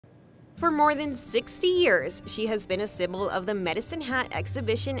For more than 60 years, she has been a symbol of the Medicine Hat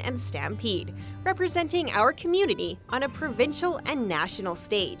exhibition and Stampede, representing our community on a provincial and national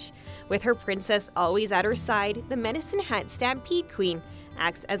stage. With her princess always at her side, the Medicine Hat Stampede Queen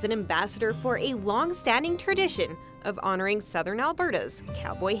acts as an ambassador for a long-standing tradition of honoring Southern Alberta's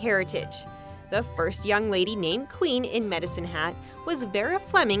cowboy heritage. The first young lady named Queen in Medicine Hat was Vera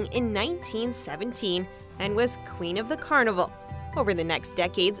Fleming in 1917 and was Queen of the Carnival. Over the next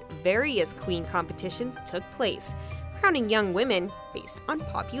decades, various queen competitions took place, crowning young women based on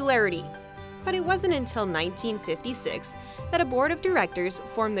popularity. But it wasn't until 1956 that a board of directors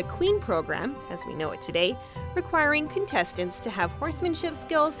formed the Queen program, as we know it today, requiring contestants to have horsemanship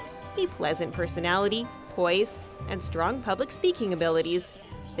skills, a pleasant personality, poise, and strong public speaking abilities,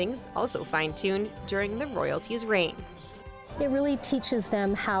 things also fine-tuned during the royalty's reign. It really teaches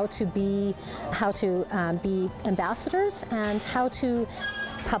them how to be ambassadors and how to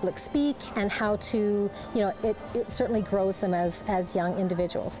public speak and how to, it certainly grows them as young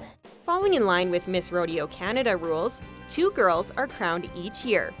individuals. Falling in line with Miss Rodeo Canada rules, 2 girls are crowned each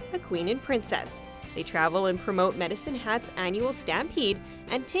year, a queen and princess. They travel and promote Medicine Hat's annual Stampede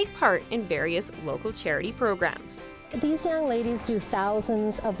and take part in various local charity programs. These young ladies do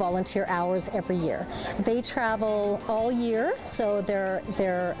thousands of volunteer hours every year. They travel all year, so their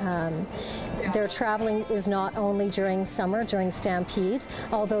traveling is not only during summer, during Stampede,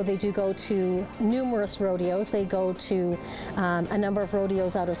 although they do go to numerous rodeos. They go to a number of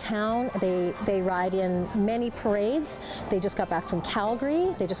rodeos out of town. They ride in many parades. They just got back from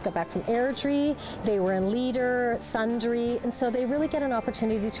Calgary. They just got back from Airdrie. They were in Leader, Sundre, and so they really get an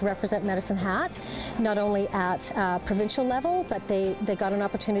opportunity to represent Medicine Hat, not only at provincial level, but they got an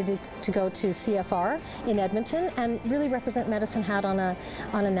opportunity to go to CFR in Edmonton and really represent Medicine Hat on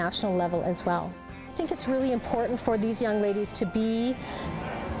a national level as well. I think it's really important for these young ladies to be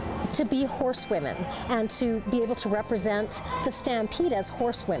horsewomen and to be able to represent the Stampede as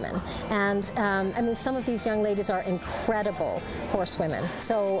horsewomen. And I mean, some of these young ladies are incredible horsewomen.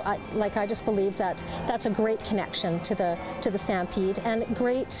 So I just believe that that's a great connection to the Stampede and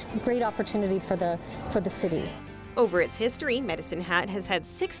great opportunity for the city. Over its history, Medicine Hat has had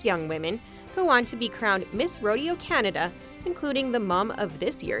 6 young women go on to be crowned Miss Rodeo Canada, including the mom of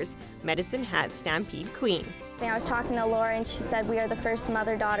this year's Medicine Hat Stampede Queen. I was talking to Laura and she said we are the first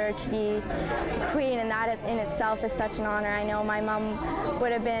mother-daughter to be queen, and that in itself is such an honor. I know my mom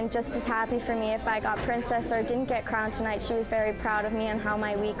would have been just as happy for me if I got princess or didn't get crowned tonight. She was very proud of me and how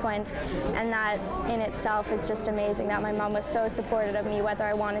my week went, and that in itself is just amazing that my mom was so supportive of me whether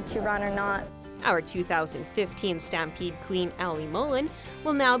I wanted to run or not. Our 2015 Stampede Queen, Allie Mullen,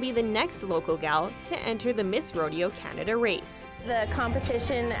 will now be the next local gal to enter the Miss Rodeo Canada race. The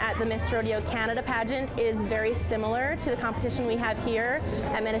competition at the Miss Rodeo Canada pageant is very similar to the competition we have here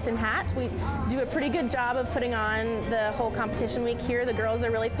at Medicine Hat. We do a pretty good job of putting on the whole competition week here. The girls are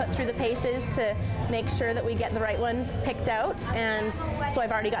really put through the paces to make sure that we get the right ones picked out, and so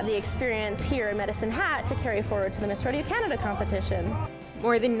I've already got the experience here at Medicine Hat to carry forward to the Miss Rodeo Canada competition.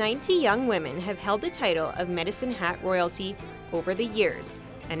 More than 90 young women have held the title of Medicine Hat royalty over the years,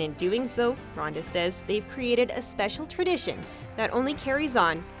 and in doing so, Rhonda says they've created a special tradition that only carries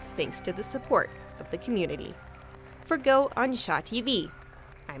on thanks to the support of the community. For Go on Shaw TV,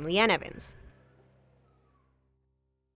 I'm Leanne Evans.